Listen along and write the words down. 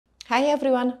Hi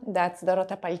everyone, that's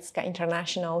Dorota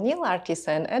International nail artist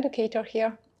and educator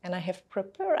here, and I have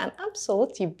prepared an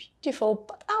absolutely beautiful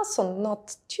but also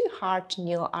not too hard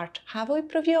nail art. Have a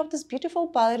preview of this beautiful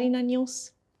ballerina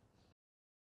nails.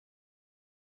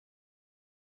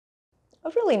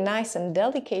 Really nice and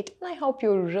delicate, and I hope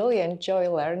you really enjoy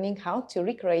learning how to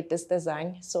recreate this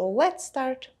design. So let's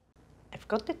start. I've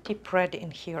got the tip ready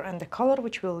in here, and the color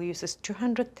which we'll use is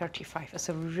 235. It's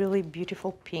a really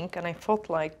beautiful pink, and I felt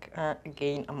like,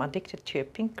 again, I'm addicted to a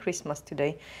pink Christmas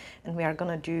today, and we are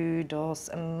gonna do those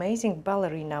amazing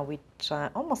ballerina with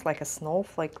almost like a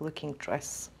snowflake looking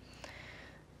dress.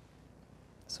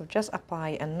 So just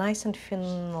apply a nice and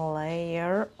thin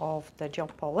layer of the gel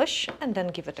polish and then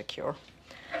give it a cure.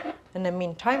 In the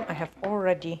meantime, I have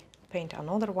already paint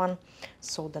another one,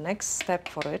 so the next step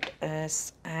for it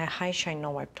is a high shine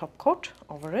no wipe top coat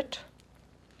over it.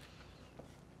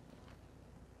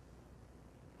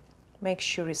 Make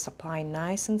sure it's applied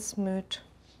nice and smooth,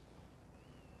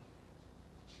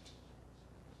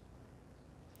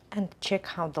 and check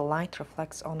how the light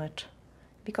reflects on it,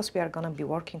 because we are going to be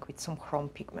working with some chrome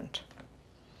pigment.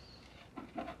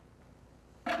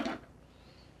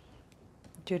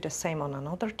 Do the same on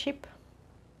another tip.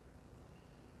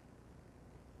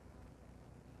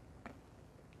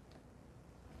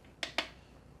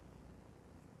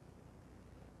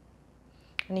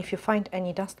 And if you find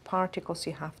any dust particles,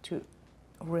 you have to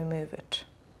remove it.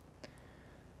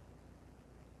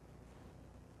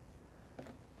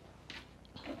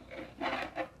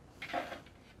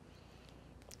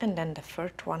 And then the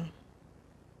third one.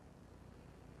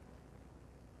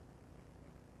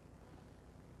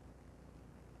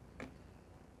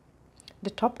 The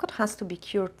top coat has to be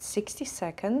cured 60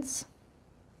 seconds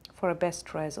for a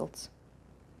best results.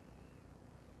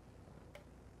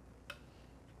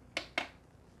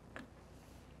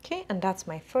 Okay, and that's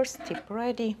my first tip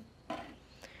ready.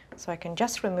 So I can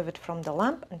just remove it from the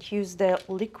lamp and use the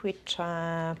liquid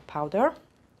powder.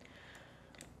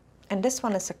 And this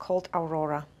one is called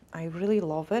Aurora. I really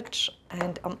love it,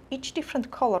 and on each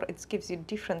different color it gives you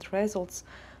different results.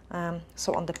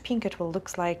 So on the pink it will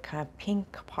look like a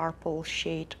pink purple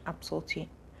shade, absolutely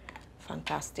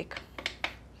fantastic.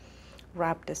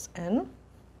 Wrap this in.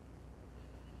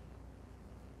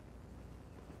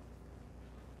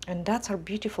 And that's our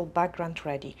beautiful background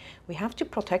ready. We have to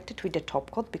protect it with the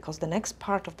top coat because the next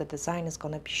part of the design is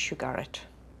going to be sugared.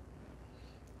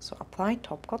 So apply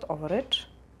top coat over it.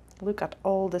 Look at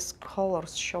all these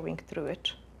colors showing through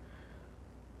it.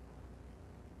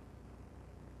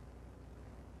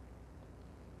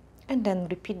 And then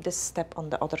repeat this step on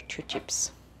the other two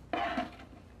tips.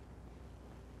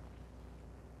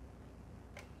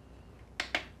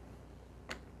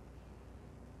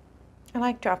 I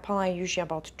like to apply usually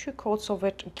about 2 coats of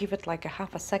it, give it like a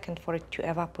half a second for it to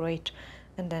evaporate,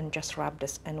 and then just rub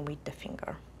this in with the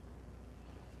finger.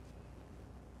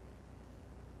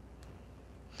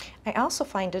 I also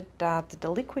find it that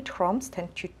the liquid chromes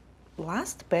tend to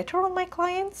last better on my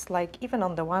clients, like even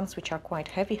on the ones which are quite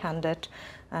heavy-handed,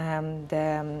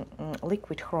 the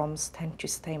liquid chromes tend to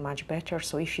stay much better.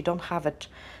 So if you don't have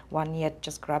one yet,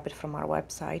 just grab it from our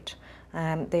website.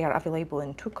 They are available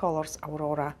in 2 colors,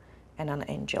 Aurora and an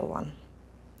angel one,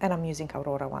 and I'm using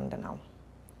Aurora one now.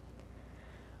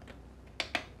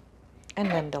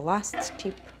 And then the last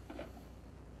tip,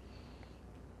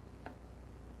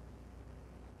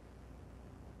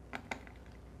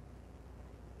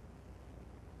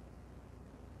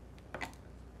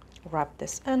 wrap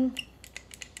this in,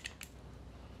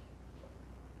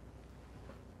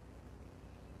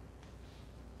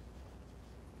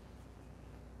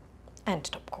 and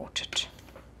top coat it.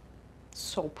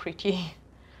 So pretty.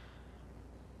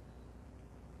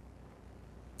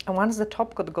 And once the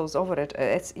top coat goes over it,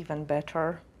 it's even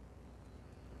better.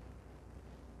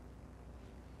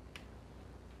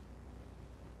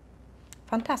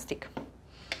 Fantastic.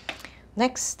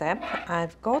 Next step,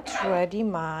 I've got ready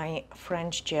my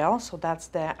French gel, so that's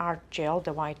the art gel,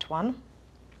 the white one,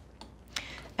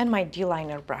 and my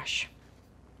D-liner brush.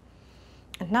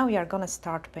 And now we are gonna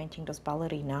start painting this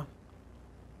ballerina.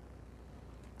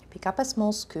 Pick up a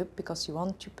small scoop because you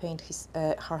want to paint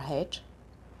her head.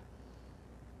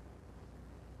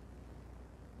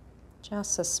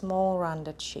 Just a small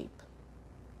rounded shape.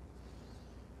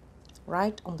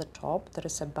 Right on the top there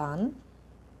is a bun.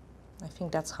 I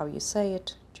think that's how you say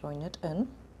it. Join it in.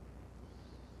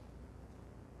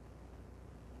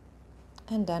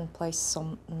 And then place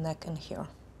some neck in here.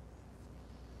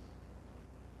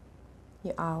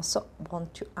 You also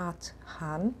want to add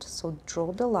hand, so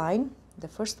draw the line. The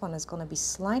first one is going to be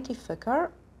slightly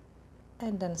thicker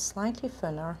and then slightly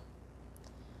thinner.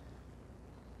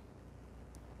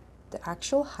 The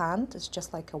actual hand is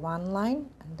just like a one line,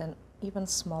 and then even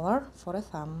smaller for a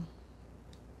thumb.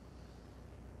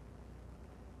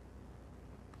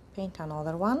 Paint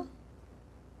another one.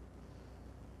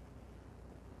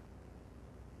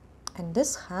 And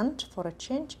this hand, for a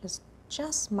change, is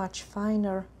just much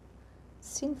finer,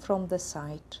 seen from the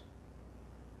side.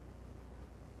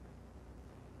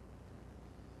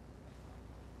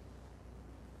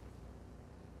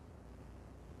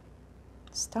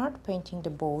 Start painting the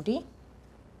body.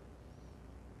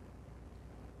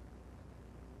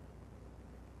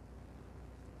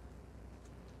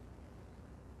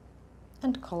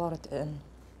 And color it in.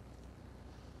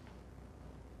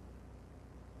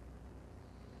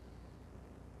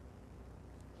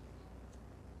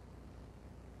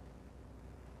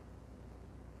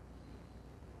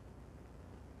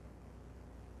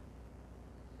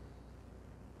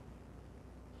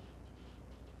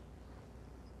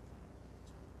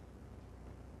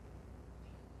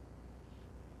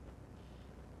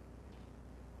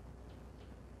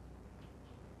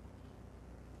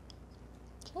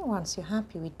 Okay, once you're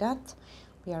happy with that,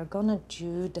 we are gonna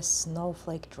do the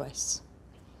snowflake dress.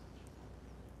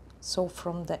 So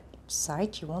from the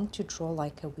side you want to draw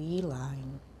like a V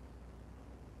line.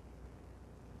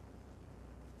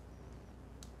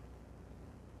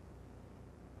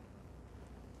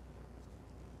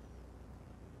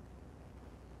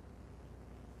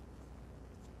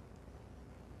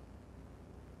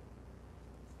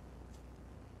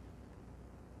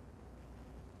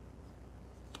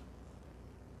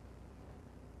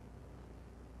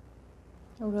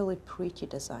 A really pretty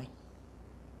design.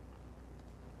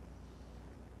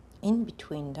 In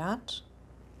between that,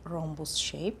 rhombus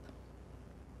shape.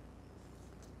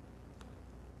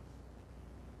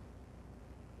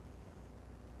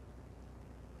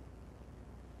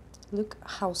 Look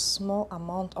how small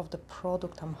amount of the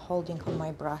product I'm holding on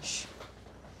my brush.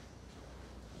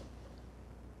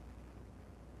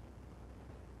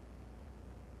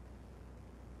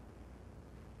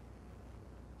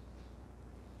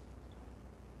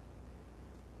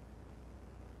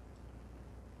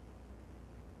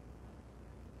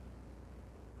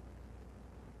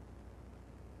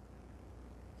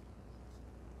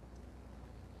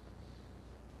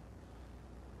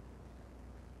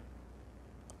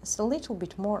 It's a little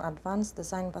bit more advanced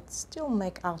design, but still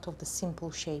make out of the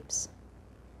simple shapes.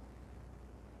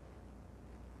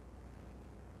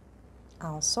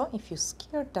 Also, if you're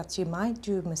scared that you might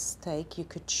do a mistake, you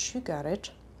could sugar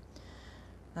it.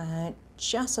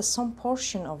 Just some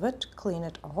portion of it, clean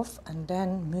it off, and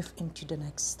then move into the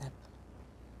next step.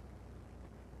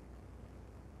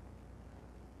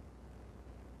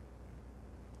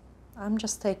 I'm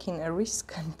just taking a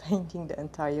risk and painting the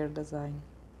entire design.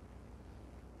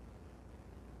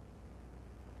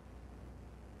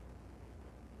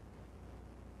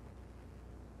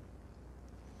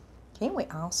 Okay, we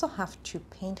also have to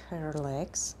paint her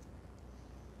legs.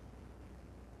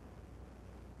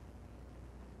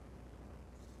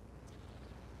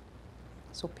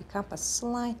 So pick up a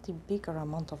slightly bigger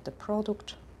amount of the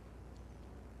product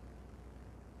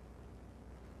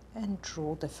and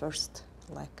draw the first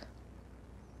leg.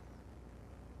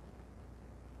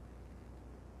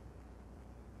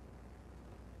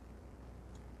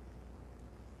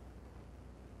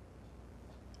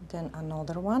 Then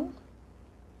another one,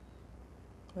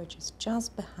 which is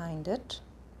just behind it.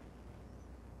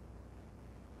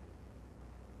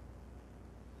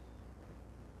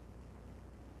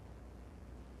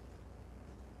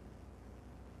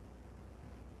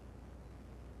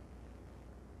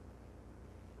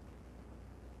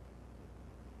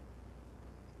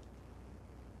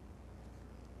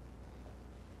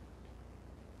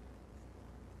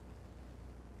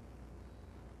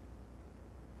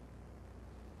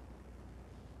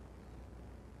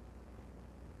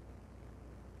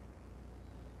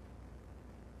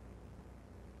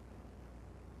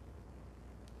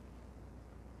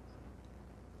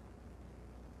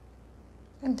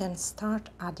 And then start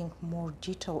adding more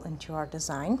detail into our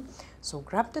design. So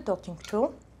grab the dotting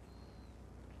tool,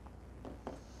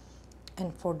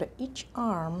 and for each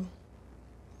arm,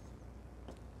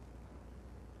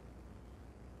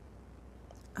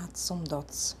 add some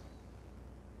dots.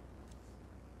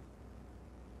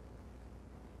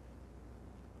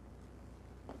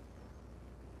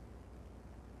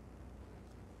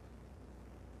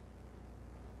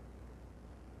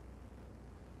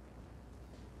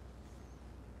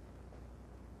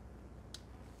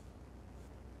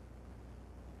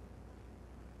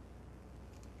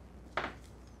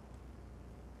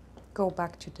 Go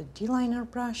back to the D-liner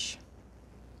brush.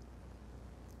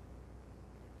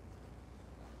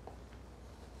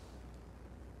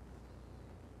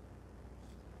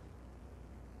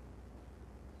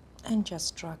 and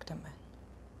just drag them in.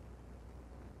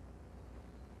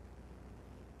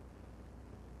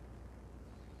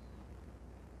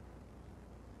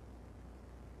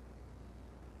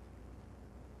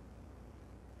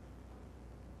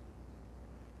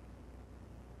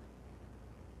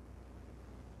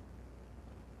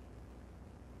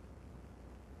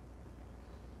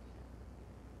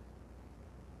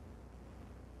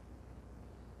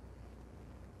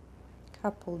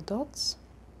 Couple dots,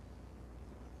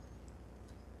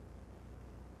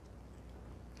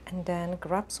 and then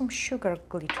grab some sugar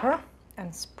glitter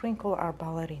and sprinkle our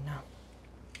ballerina.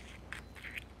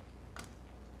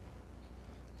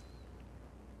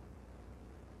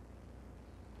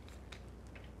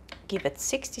 Give it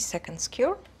 60 seconds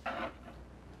cure,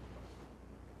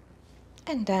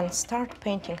 and then start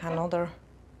painting another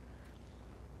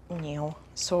nail.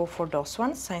 So for those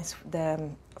ones, since the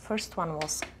first one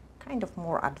was kind of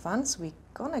more advanced, we're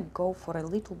gonna go for a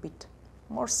little bit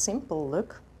more simple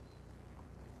look.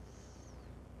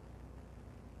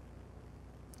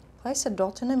 Place a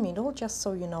dot in the middle just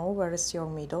so you know where is your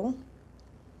middle.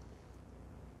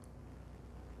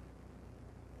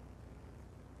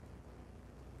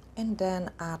 And then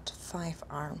add 5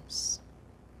 arms.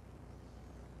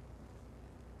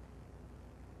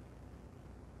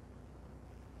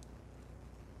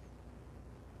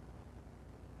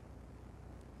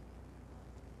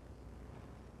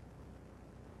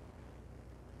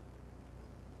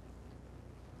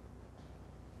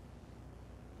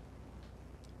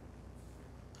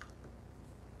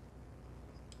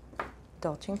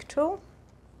 Dotting tool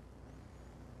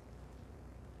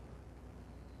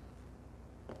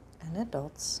and the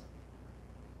dots.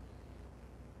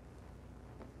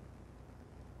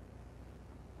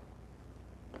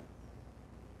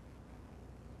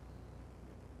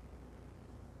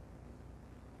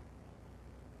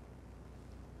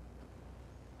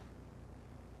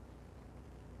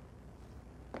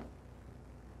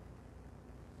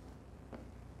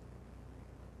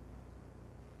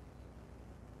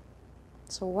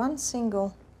 So 1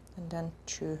 single and then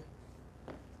 2.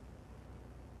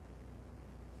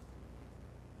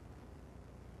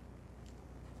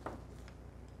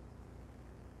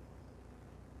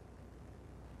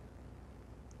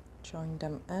 Join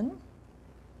them in.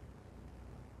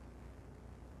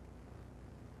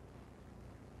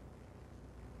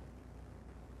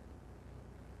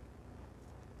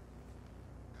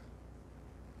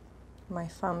 My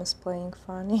thumb is playing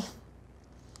funny.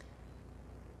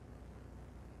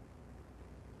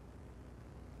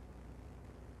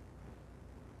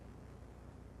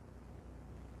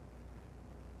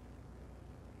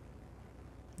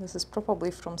 This is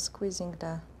probably from squeezing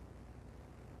the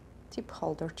tip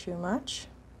holder too much.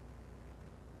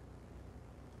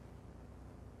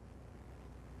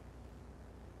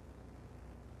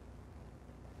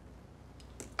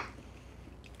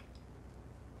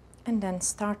 And then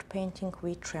start painting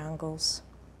with triangles.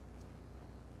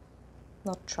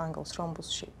 Not triangles,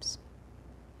 rhombus shapes.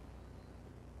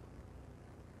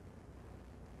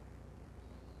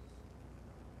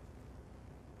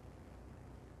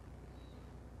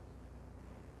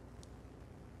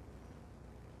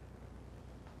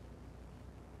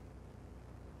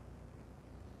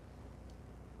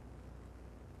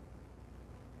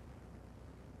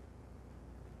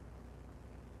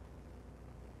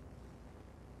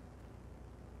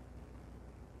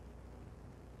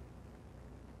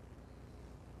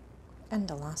 And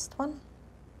the last one.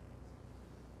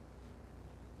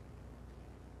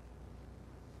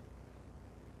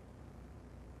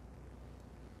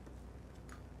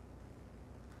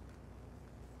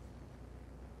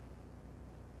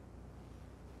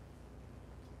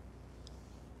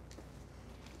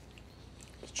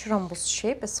 Each rhombus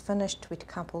shape is finished with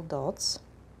couple dots.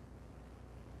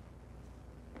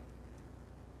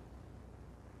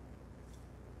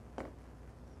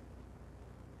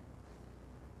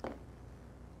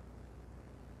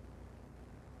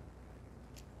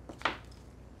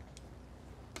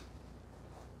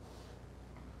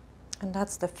 And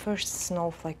that's the first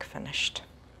snowflake finished.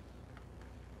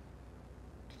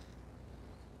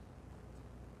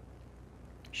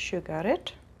 Sugar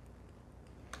it.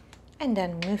 And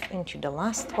then move into the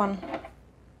last one.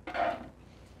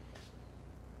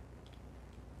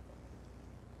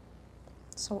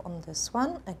 So on this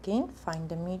one, again, find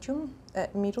the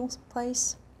middle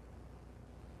place.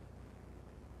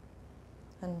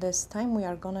 And this time we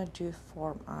are gonna do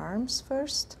form arms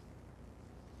first.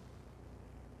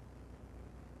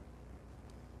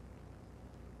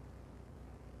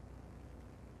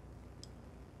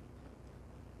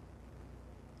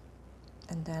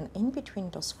 And then in between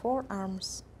those 4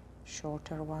 arms,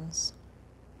 shorter ones.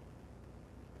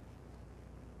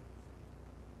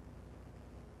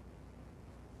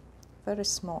 very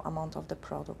small amount of the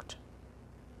product.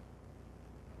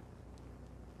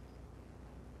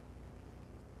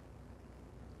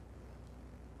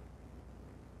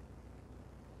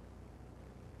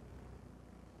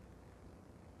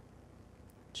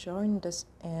 Join this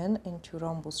into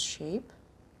rhombus shape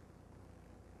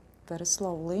very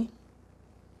slowly.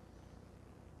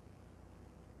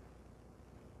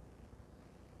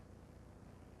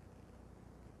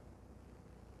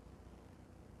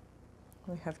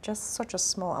 We have just such a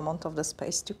small amount of the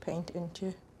space to paint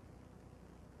into.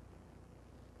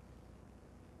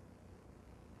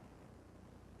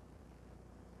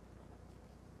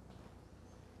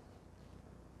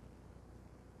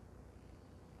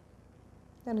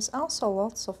 There is also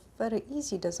lots of very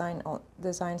easy designs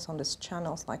on this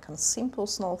channel, like on simple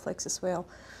snowflakes as well.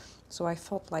 So I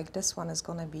thought like this one is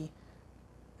gonna be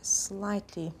a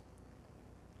slightly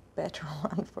better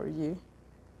one for you.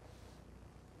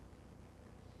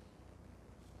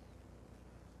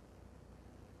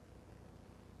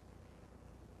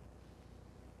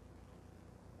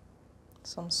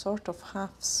 Some sort of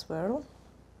half swirl.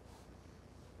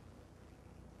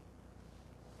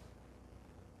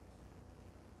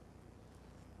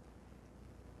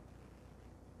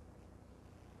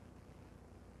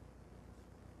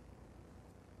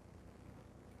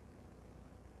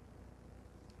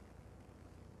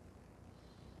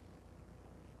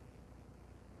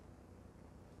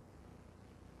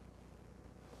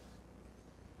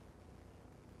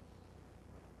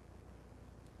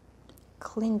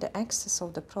 Clean the excess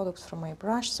of the product from my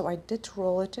brush, so I did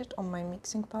roll it on my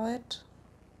mixing palette.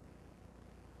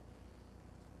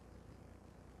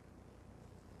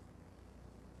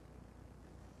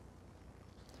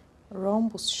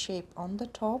 Rhombus shape on the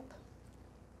top.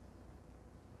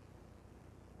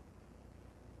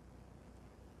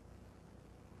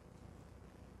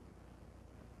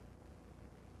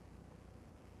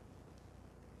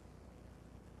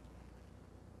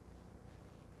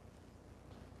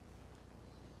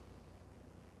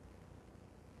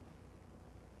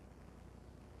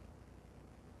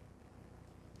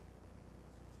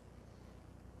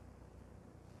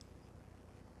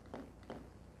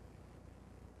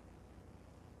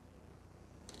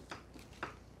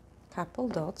 Couple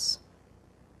dots.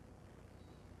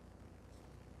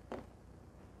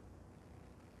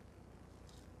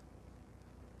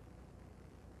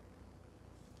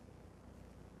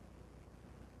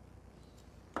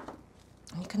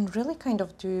 You can really kind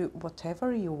of do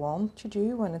whatever you want to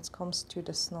do when it comes to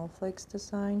the snowflakes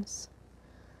designs.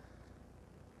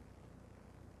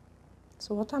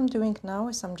 So what I'm doing now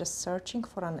is I'm just searching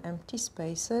for an empty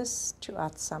spaces to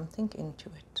add something into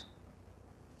it.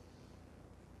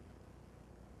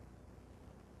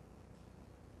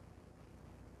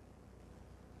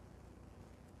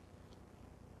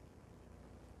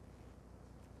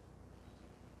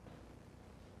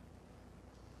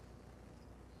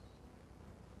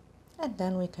 And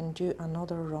then we can do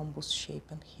another rhombus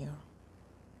shape in here.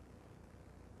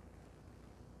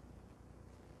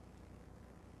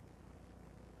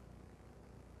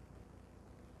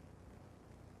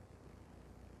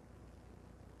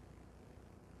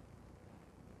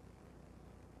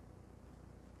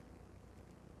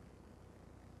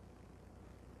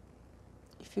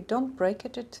 If you don't break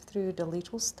it through the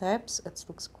little steps, it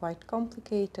looks quite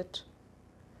complicated.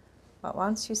 But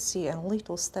once you see a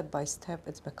little step by step,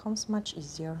 it becomes much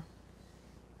easier.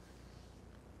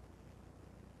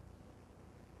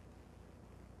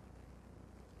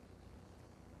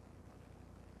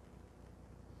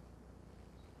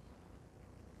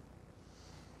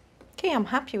 Okay, I'm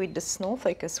happy with the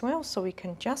snowflake as well, so we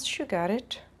can just sugar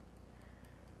it.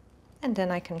 And then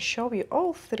I can show you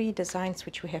all three designs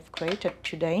which we have created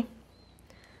today.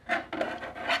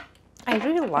 I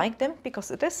really like them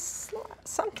because it is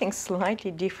something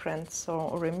slightly different. So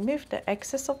remove the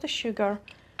excess of the sugar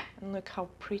and look how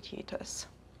pretty it is.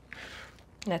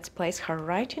 Let's place her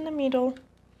right in the middle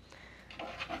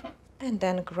and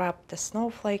then grab the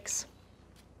snowflakes.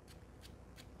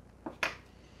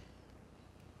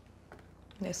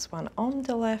 This one on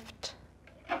the left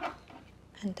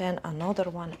and then another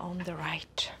one on the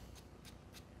right.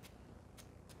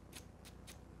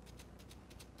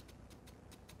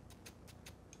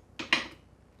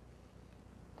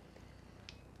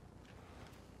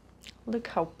 Look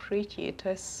how pretty it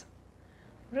is.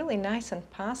 Really nice and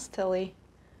pastel-y.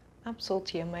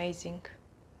 Absolutely amazing.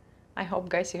 I hope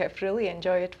guys you have really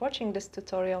enjoyed watching this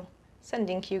tutorial.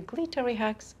 Sending you glittery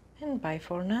hugs and bye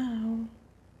for now.